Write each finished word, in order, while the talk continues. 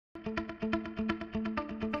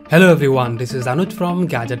Hello everyone, this is Anuj from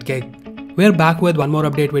Gadget Geek. We're back with one more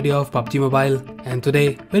update video of PUBG Mobile, and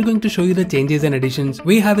today we're going to show you the changes and additions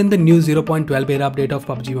we have in the new 0.12 beta update of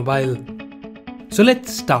PUBG Mobile. So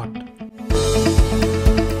let's start.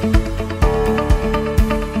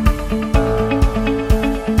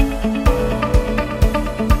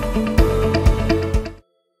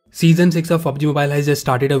 Season 6 of PUBG Mobile has just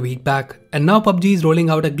started a week back, and now PUBG is rolling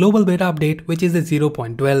out a global beta update which is the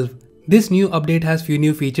 0.12. This new update has few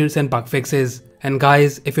new features and bug fixes. And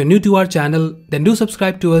guys, if you're new to our channel, then do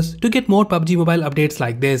subscribe to us to get more PUBG Mobile updates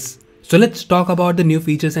like this. So let's talk about the new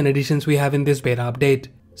features and additions we have in this beta update.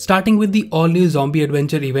 Starting with the all new zombie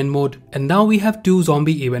adventure event mode, and now we have two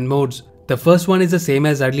zombie event modes. The first one is the same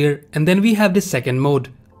as earlier, and then we have this second mode.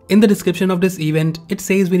 In the description of this event, it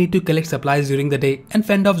says we need to collect supplies during the day and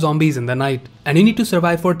fend off zombies in the night. And you need to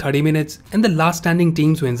survive for 30 minutes and the last standing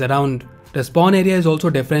team wins the round. The spawn area is also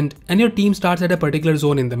different and your team starts at a particular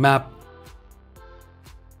zone in the map.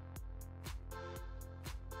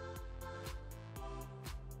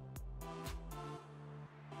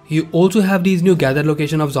 You also have these new gather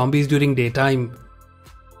location of zombies during daytime.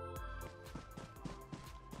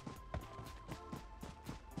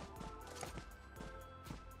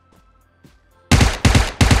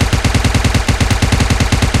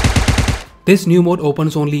 This new mode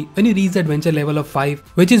opens only when you reach the adventure level of 5,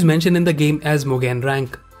 which is mentioned in the game as Mugen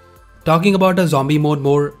rank. Talking about the zombie mode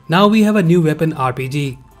more, now we have a new weapon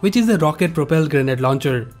RPG, which is the rocket propelled grenade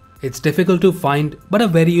launcher. It's difficult to find but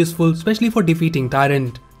very useful, especially for defeating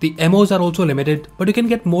Tyrant. The ammos are also limited, but you can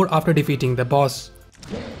get more after defeating the boss.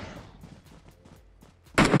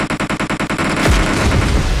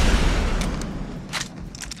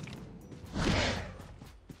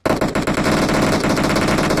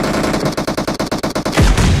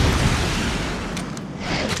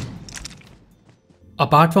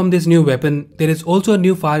 Apart from this new weapon, there is also a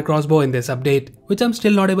new fire crossbow in this update, which I'm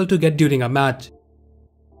still not able to get during a match.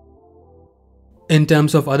 In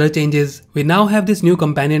terms of other changes, we now have this new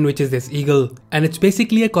companion which is this eagle, and it's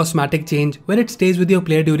basically a cosmetic change where it stays with your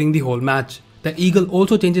player during the whole match. The eagle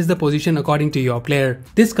also changes the position according to your player.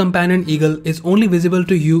 This companion eagle is only visible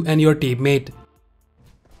to you and your teammate.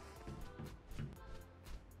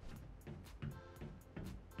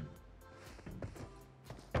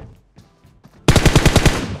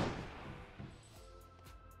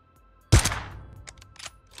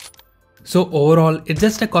 So overall, it's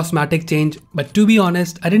just a cosmetic change, but to be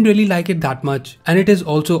honest, I didn't really like it that much. And it is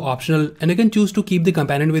also optional, and you can choose to keep the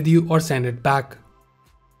companion with you or send it back.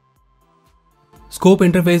 Scope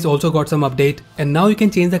interface also got some update, and now you can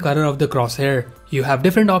change the color of the crosshair. You have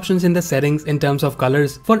different options in the settings in terms of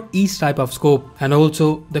colors for each type of scope, and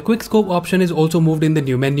also the quick scope option is also moved in the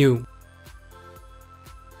new menu.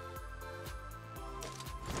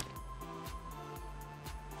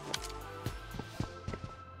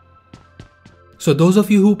 So those of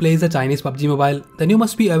you who plays the Chinese PUBG Mobile, then you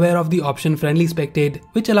must be aware of the option Friendly Spectate,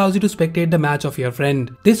 which allows you to spectate the match of your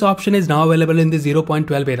friend. This option is now available in the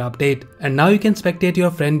 0.12 beta update, and now you can spectate your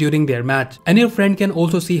friend during their match, and your friend can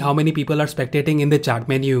also see how many people are spectating in the chat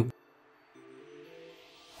menu.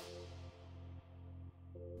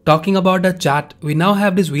 Talking about the chat, we now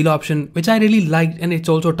have this wheel option which I really liked, and it's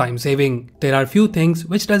also time saving. There are few things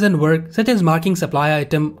which doesn't work, such as marking supply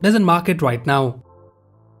item doesn't mark it right now.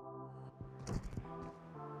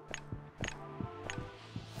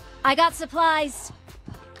 I got supplies.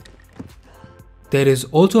 There is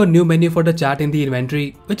also a new menu for the chat in the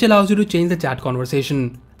inventory, which allows you to change the chat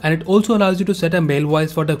conversation, and it also allows you to set a male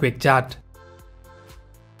voice for the quick chat.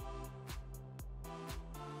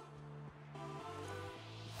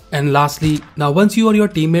 And lastly, now once you or your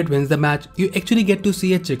teammate wins the match, you actually get to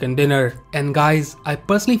see a chicken dinner. And guys, I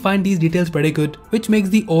personally find these details pretty good, which makes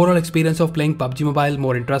the overall experience of playing PUBG Mobile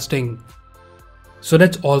more interesting. So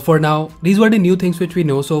that's all for now. These were the new things which we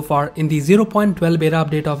know so far in the 0.12 beta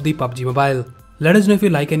update of the PUBG Mobile. Let us know if you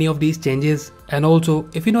like any of these changes, and also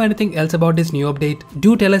if you know anything else about this new update,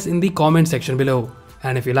 do tell us in the comment section below.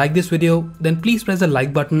 And if you like this video, then please press the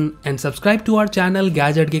like button and subscribe to our channel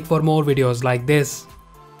Gadget Geek for more videos like this.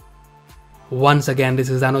 Once again,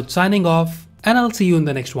 this is Anuj signing off, and I'll see you in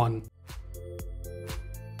the next one.